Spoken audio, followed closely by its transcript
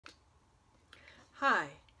Hi,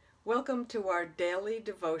 welcome to our daily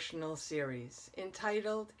devotional series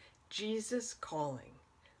entitled Jesus Calling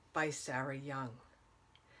by Sarah Young.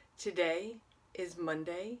 Today is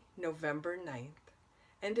Monday, November 9th,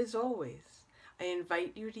 and as always, I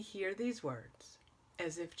invite you to hear these words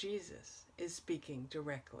as if Jesus is speaking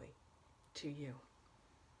directly to you.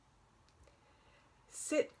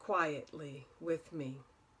 Sit quietly with me,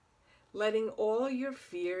 letting all your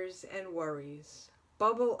fears and worries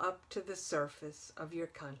bubble up to the surface of your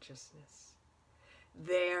consciousness.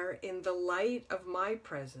 There, in the light of my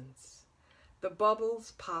presence, the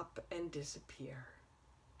bubbles pop and disappear.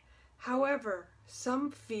 However, some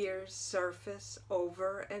fears surface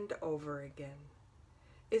over and over again,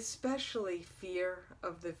 especially fear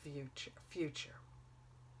of the future.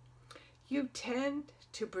 You tend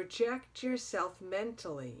to project yourself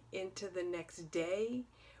mentally into the next day,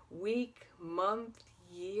 week, month,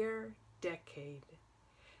 year, decade,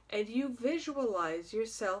 and you visualize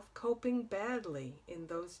yourself coping badly in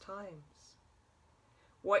those times.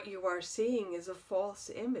 What you are seeing is a false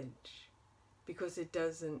image because it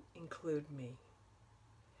doesn't include me.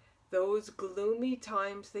 Those gloomy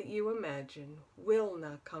times that you imagine will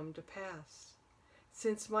not come to pass,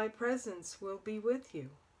 since my presence will be with you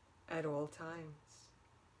at all times.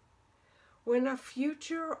 When a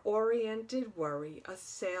future-oriented worry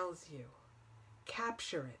assails you,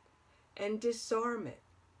 capture it and disarm it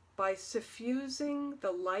by suffusing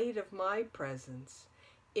the light of my presence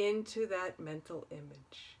into that mental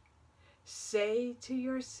image. Say to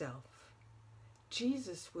yourself,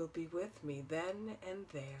 Jesus will be with me then and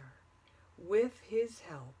there. With his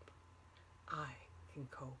help, I can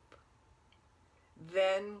cope.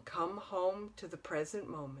 Then come home to the present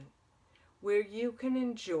moment where you can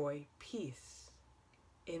enjoy peace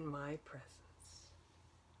in my presence.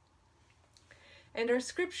 And our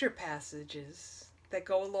scripture passages that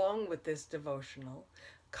go along with this devotional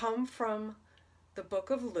come from the book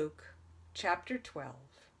of Luke, chapter 12,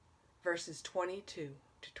 verses 22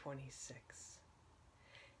 to 26.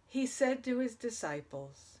 He said to his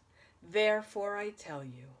disciples, "Therefore I tell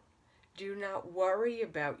you, do not worry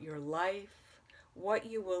about your life, what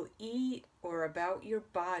you will eat, or about your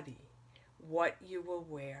body, what you will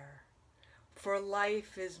wear. For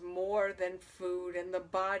life is more than food, and the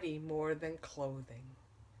body more than clothing.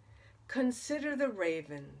 Consider the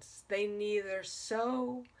ravens, they neither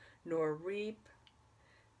sow nor reap,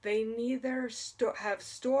 they neither have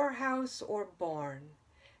storehouse or barn,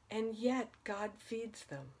 and yet God feeds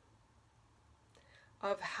them.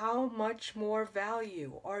 Of how much more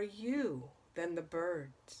value are you than the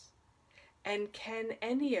birds? And can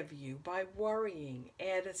any of you, by worrying,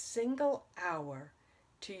 add a single hour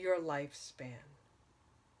to your lifespan?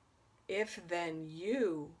 If then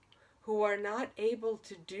you, who are not able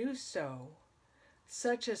to do so,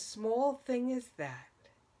 such a small thing as that,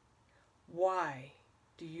 why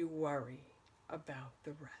do you worry about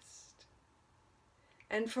the rest?"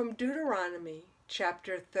 And from Deuteronomy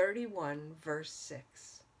chapter 31, verse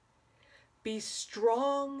 6, "Be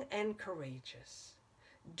strong and courageous.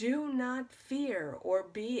 Do not fear or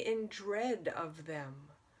be in dread of them,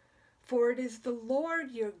 for it is the Lord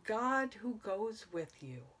your God who goes with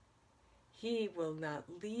you. He will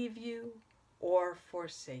not leave you or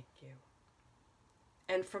forsake you."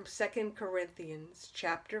 And from 2 Corinthians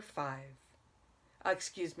chapter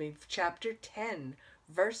 10,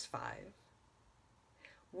 verse 5,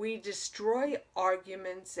 "We destroy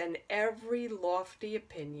arguments and every lofty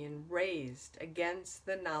opinion raised against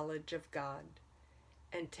the knowledge of God,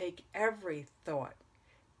 and take every thought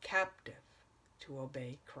captive to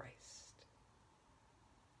obey Christ."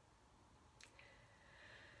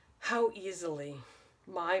 How easily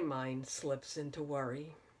my mind slips into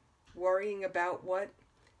worrying about what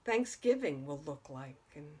Thanksgiving will look like,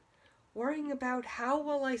 and worrying about how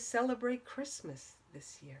will I celebrate Christmas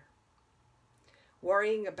this year,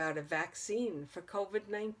 worrying about a vaccine for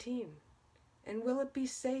COVID-19, and will it be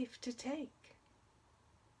safe to take?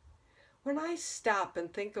 When I stop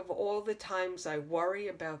and think of all the times I worry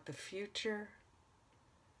about the future,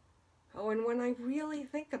 and when I really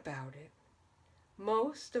think about it,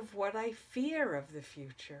 most of what I fear of the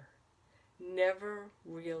future never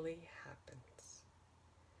really happens.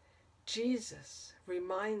 Jesus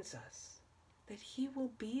reminds us that he will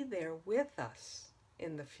be there with us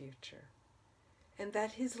in the future, and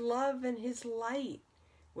that his love and his light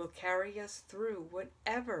will carry us through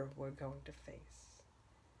whatever we're going to face.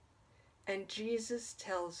 And Jesus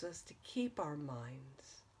tells us to keep our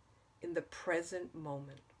minds in the present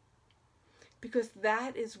moment, because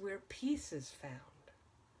that is where peace is found,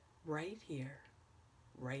 right here,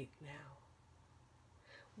 right now.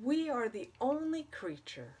 We are the only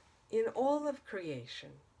creature in all of creation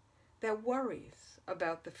that worries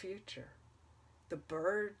about the future. The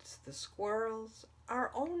birds, the squirrels,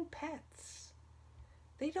 our own pets.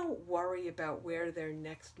 They don't worry about where their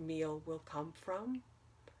next meal will come from.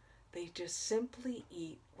 They just simply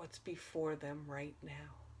eat what's before them right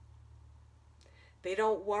now. They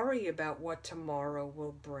don't worry about what tomorrow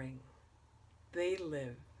will bring. They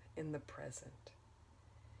live in the present.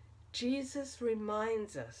 Jesus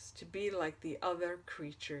reminds us to be like the other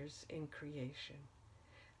creatures in creation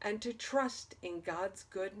and to trust in God's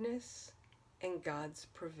goodness and God's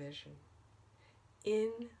provision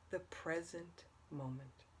in the present moment,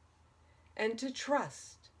 and to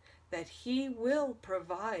trust that He will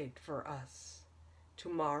provide for us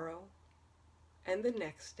tomorrow and the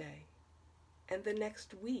next day and the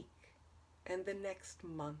next week and the next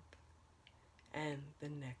month and the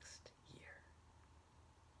next year.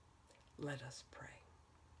 Let us pray.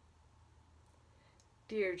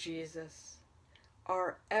 Dear Jesus,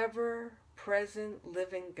 our ever-present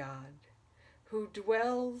living God, who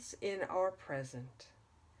dwells in our present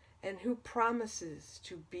and who promises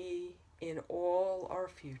to be in all our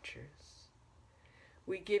futures,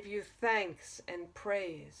 we give you thanks and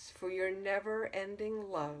praise for your never-ending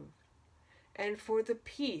love and for the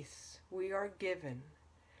peace we are given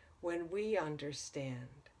when we understand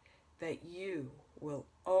that you will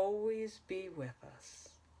always be with us,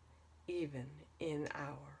 even in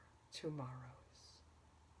our tomorrows.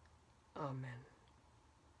 Amen.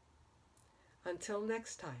 Until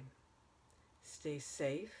next time, stay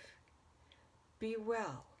safe, be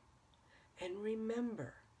well, and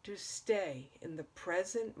remember to stay in the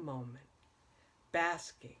present moment,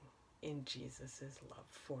 basking in Jesus' love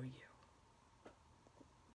for you.